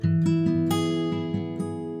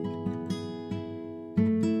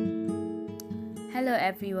Hello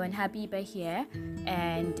everyone, Habiba here,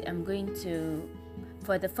 and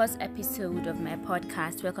for the first episode of my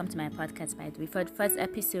podcast, welcome to my podcast by the way. For the first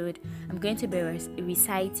episode, I'm going to be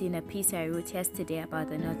reciting a piece I wrote yesterday about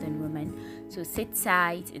the Northern woman. So sit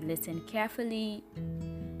tight and listen carefully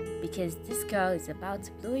because this girl is about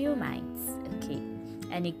to blow your minds, okay?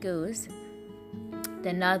 And it goes,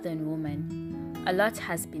 the Northern woman. A lot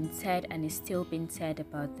has been said and is still being said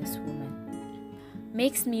about this woman.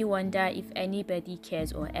 Makes me wonder if anybody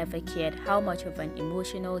cares or ever cared how much of an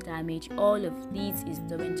emotional damage all of these is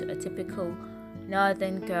doing to a typical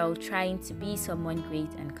Northern girl trying to be someone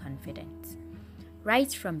great and confident. Right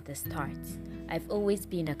from the start, I've always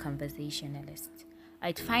been a conversationalist.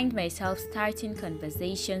 I'd find myself starting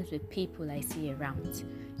conversations with people I see around,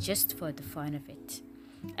 just for the fun of it.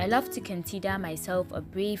 I love to consider myself a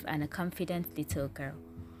brave and a confident little girl,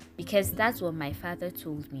 because that's what my father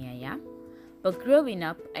told me I am. But growing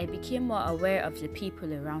up, I became more aware of the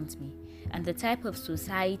people around me and the type of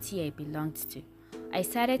society I belonged to. I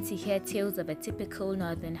started to hear tales of a typical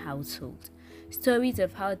Northern household. Stories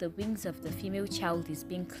of how the wings of the female child is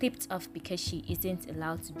being clipped off because she isn't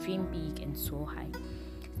allowed to dream big and soar high.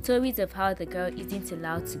 Stories of how the girl isn't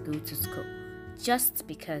allowed to go to school, just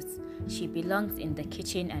because she belongs in the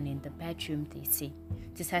kitchen and in the bedroom, they say,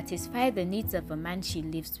 to satisfy the needs of a man she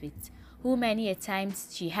lives with, who many a times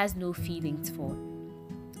she has no feelings for.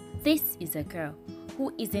 This is a girl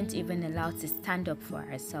who isn't even allowed to stand up for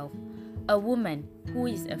herself, a woman who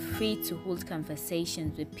is afraid to hold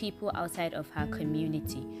conversations with people outside of her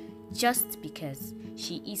community just because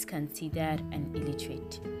she is considered an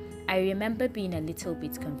illiterate. I remember being a little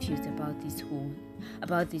bit confused about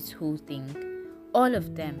this whole thing. All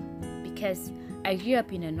of them, because I grew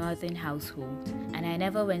up in a Northern household and I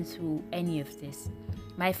never went through any of this.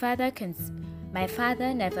 My father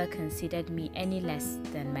never considered me any less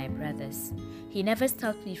than my brothers. He never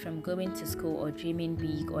stopped me from going to school or dreaming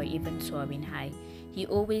big or even soaring high. He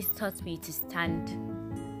always taught me to stand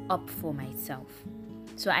up for myself.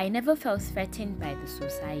 So I never felt threatened by the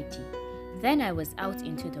society. Then I was out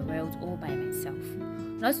into the world all by myself,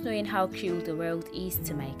 not knowing how cruel the world is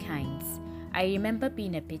to my kinds. I remember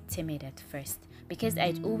being a bit timid at first, because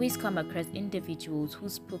I'd always come across individuals who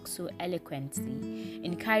spoke so eloquently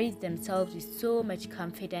and carried themselves with so much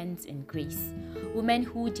confidence and grace, women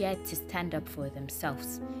who dared to stand up for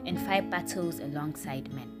themselves and fight battles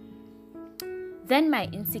alongside men. Then my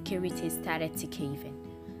insecurities started to cave in.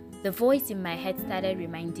 The voice in my head started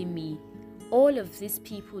reminding me, all of these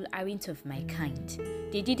people aren't of my kind.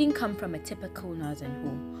 They didn't come from a typical Northern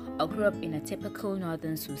home or grew up in a typical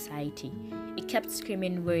Northern society. It kept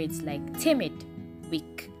screaming words like timid,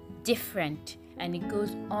 weak, different, and it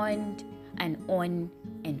goes on and on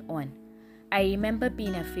and on. I remember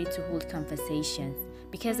being afraid to hold conversations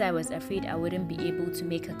because I was afraid I wouldn't be able to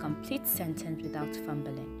make a complete sentence without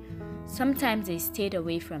fumbling. Sometimes I stayed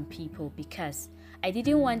away from people because I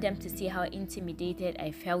didn't want them to see how intimidated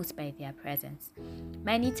I felt by their presence.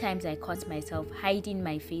 Many times I caught myself hiding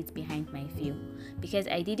my face behind my veil because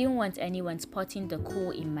I didn't want anyone spotting the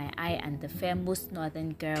coal in my eye and the fear most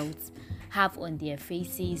Northern girls have on their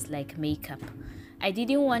faces like makeup. I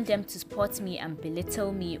didn't want them to spot me and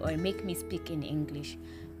belittle me or make me speak in English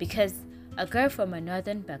because a girl from a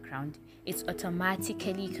Northern background is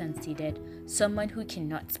automatically considered someone who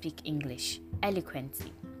cannot speak English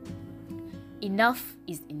eloquently. Enough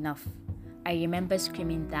is enough. I remember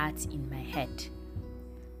screaming that in my head.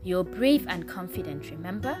 You're brave and confident,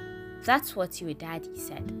 remember? That's what your daddy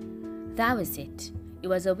said. That was it. It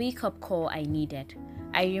was a wake-up call I needed.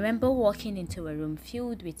 I remember walking into a room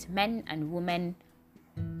filled with men and women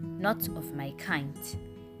not of my kind.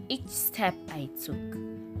 Each step I took,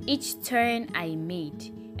 each turn I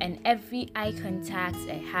made, and every eye contact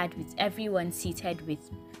I had with everyone seated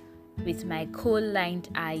with my coal-lined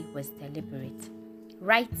eye was deliberate.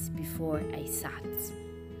 Right before I sat,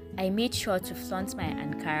 I made sure to flaunt my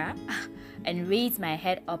Ankara and raise my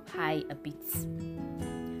head up high a bit.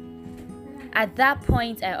 At that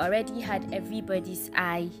point, I already had everybody's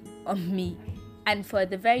eye on me, and for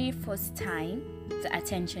the very first time, the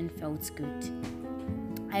attention felt good.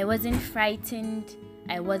 I wasn't frightened,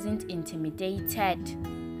 I wasn't intimidated.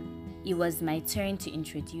 It was my turn to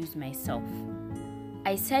introduce myself.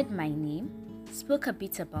 I said my name, spoke a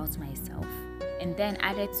bit about myself, and then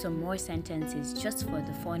added some more sentences just for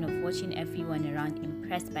the fun of watching everyone around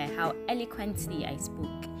impressed by how eloquently I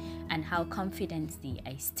spoke and how confidently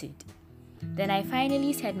I stood. Then I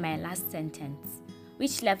finally said my last sentence,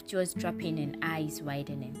 which left jaws dropping and eyes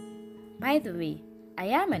widening. By the way, I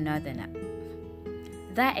am a Northerner.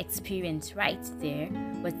 That experience right there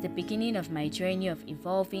was the beginning of my journey of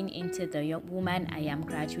evolving into the young woman I am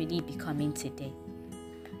gradually becoming today.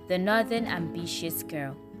 The northern ambitious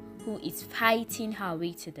girl who is fighting her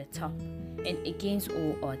way to the top and against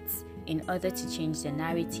all odds in order to change the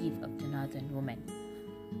narrative of the northern woman.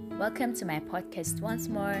 Welcome to my podcast once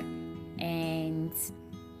more, and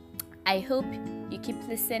I hope you keep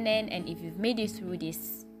listening, and if you've made it through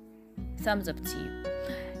this, thumbs up to you.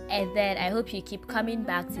 And then I hope you keep coming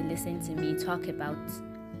back to listen to me talk about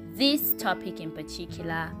this topic in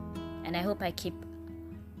particular, and I hope I keep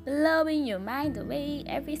blowing your mind away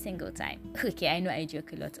every single time. Okay, I know I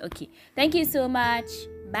joke a lot. Okay, thank you so much.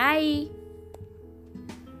 Bye.